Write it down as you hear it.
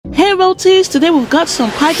Hey royalties, today we've got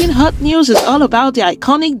some piping hot news. It's all about the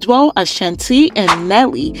iconic duo Ashanti and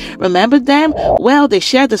Nelly. Remember them? Well, they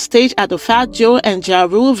shared the stage at the Fat Joe and Ja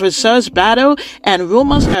Rule versus battle, and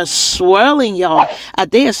rumors are swirling, y'all. Are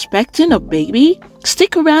they expecting a baby?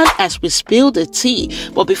 Stick around as we spill the tea.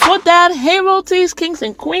 But before that, hey royalties, kings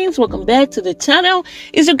and queens, welcome back to the channel.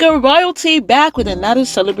 It's your girl Royalty back with another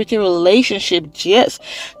celebrity relationship gist.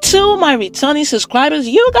 To my returning subscribers,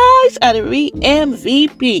 you guys are the real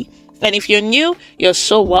MVP. And if you're new, you're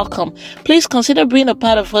so welcome. Please consider being a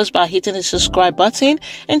part of us by hitting the subscribe button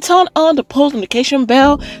and turn on the post notification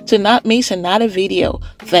bell to not miss another video.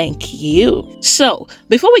 Thank you. So,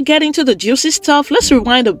 before we get into the juicy stuff, let's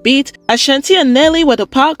rewind a bit. Ashanti and Nelly were the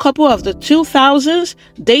power couple of the 2000s,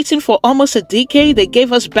 dating for almost a decade. They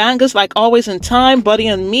gave us bangers like Always in Time, Buddy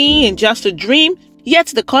and Me, and Just a Dream.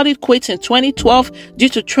 Yet they called it quits in 2012 due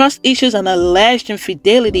to trust issues and alleged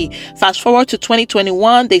infidelity. Fast forward to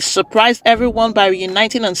 2021, they surprised everyone by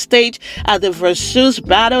reuniting on stage at the Versus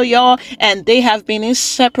battle, y'all, and they have been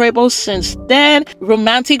inseparable since then.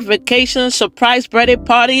 Romantic vacations, surprise birthday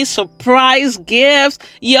parties, surprise gifts,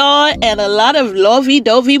 y'all, and a lot of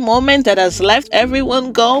lovey-dovey moments that has left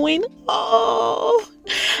everyone going, oh.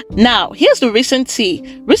 Now, here's the recent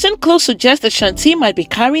tea. Recent clues suggest that Ashanti might be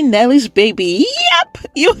carrying Nelly's baby. Yep,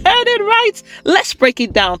 you heard it right. Let's break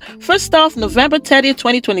it down. First off, November 30th,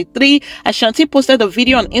 2023, Ashanti posted a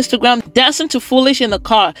video on Instagram dancing to Foolish in the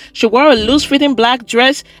car. She wore a loose-fitting black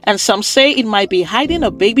dress, and some say it might be hiding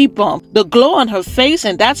a baby bump. The glow on her face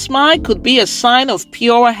and that smile could be a sign of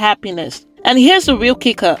pure happiness. And here's the real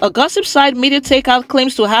kicker. A gossip site, Media Takeout,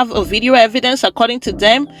 claims to have a video evidence. According to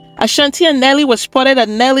them, Ashanti and Nelly were spotted at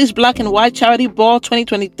Nelly's Black and White Charity Ball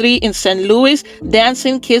 2023 in St. Louis,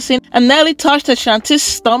 dancing, kissing, and Nelly touched Ashanti's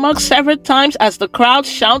stomach several times as the crowd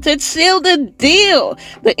shouted, "Seal the deal!"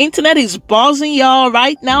 The internet is buzzing, y'all,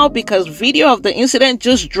 right now because video of the incident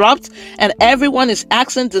just dropped and everyone is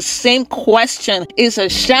asking the same question. Is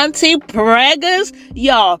Ashanti preggers?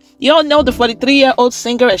 Y'all know the 43-year-old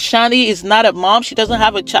singer Ashanti is not a mom. She doesn't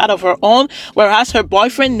have a child of her own, whereas her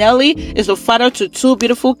boyfriend Nelly is the father to two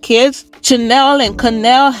beautiful kids, Chanel and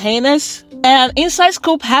Connell Haynes. And inside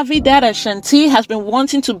scoop heavy that Ashanti has been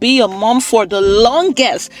wanting to be a mom for the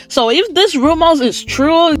longest. So if this rumors is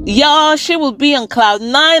true, y'all, she will be on cloud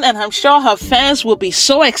 9 and I'm sure her fans will be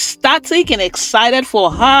so ecstatic and excited for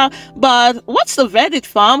her. But what's the verdict,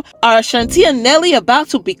 fam? Are Ashanti and Nelly about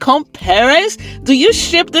to become parents? Do you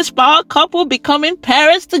ship this power couple becoming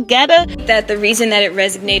parents together? That the reason that it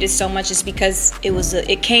resonated so much is because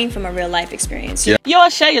it came from a real life experience. Yeah. Y'all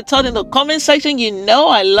share your thought in the comment section. You know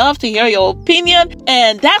I love to hear your opinion.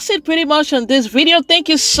 And that's it pretty much on this video. Thank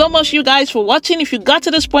you so much, you guys, for watching. If you got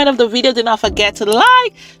to this point of the video, do not forget to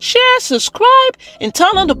like, share, subscribe, and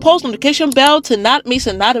turn on the post notification bell to not miss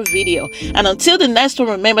another video. And until the next one,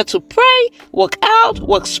 remember to pray, work out,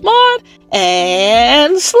 work smart,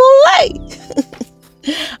 and slay.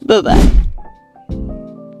 Bye-bye.